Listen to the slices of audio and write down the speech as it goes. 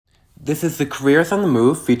This is the Careers on the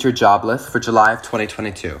Move featured job list for July of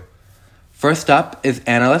 2022. First up is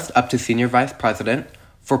Analyst up to Senior Vice President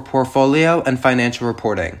for Portfolio and Financial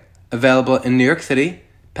Reporting, available in New York City,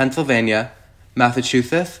 Pennsylvania,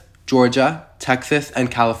 Massachusetts, Georgia, Texas, and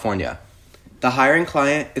California. The hiring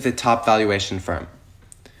client is a top valuation firm.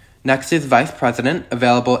 Next is Vice President,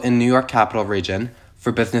 available in New York Capital Region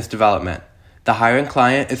for Business Development. The hiring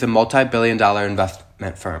client is a multi-billion-dollar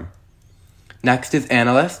investment firm. Next is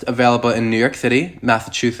Analyst, available in New York City,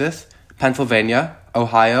 Massachusetts, Pennsylvania,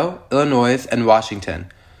 Ohio, Illinois, and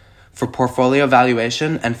Washington for Portfolio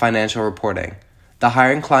Valuation and Financial Reporting. The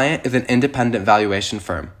hiring client is an independent valuation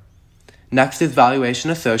firm. Next is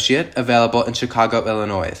Valuation Associate, available in Chicago,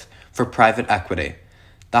 Illinois for Private Equity.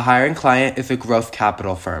 The hiring client is a growth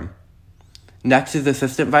capital firm. Next is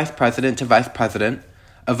Assistant Vice President to Vice President,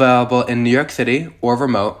 available in New York City or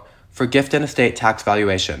remote for gift and estate tax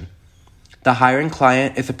valuation. The hiring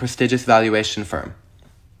client is a prestigious valuation firm.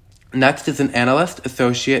 Next is an Analyst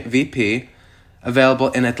Associate VP, available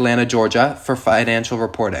in Atlanta, Georgia for financial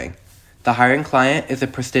reporting. The hiring client is a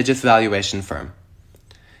prestigious valuation firm.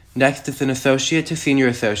 Next is an Associate to Senior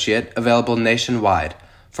Associate, available nationwide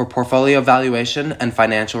for portfolio valuation and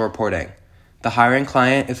financial reporting. The hiring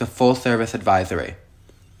client is a full-service advisory.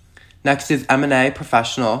 Next is M&A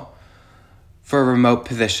Professional for a remote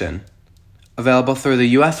position, available through the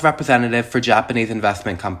U.S. representative for Japanese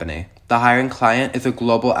investment company. The hiring client is a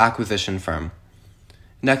global acquisition firm.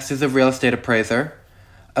 Next is a Real Estate Appraiser,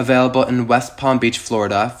 available in West Palm Beach,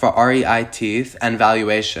 Florida for REITs and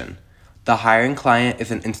valuation. The hiring client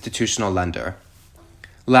is an institutional lender.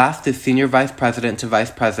 Last is Senior Vice President to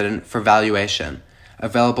Vice President for valuation,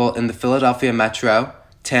 available in the Philadelphia Metro,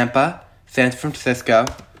 Tampa, San Francisco,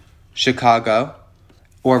 Chicago,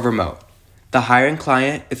 or remote. The hiring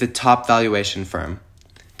client is a top valuation firm.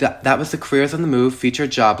 That was the Careers on the Move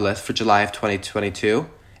featured job list for July of 2022.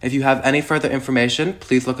 If you have any further information,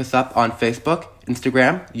 please look us up on Facebook,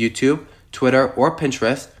 Instagram, YouTube, Twitter, or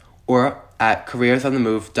Pinterest, or at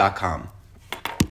careersonthemove.com.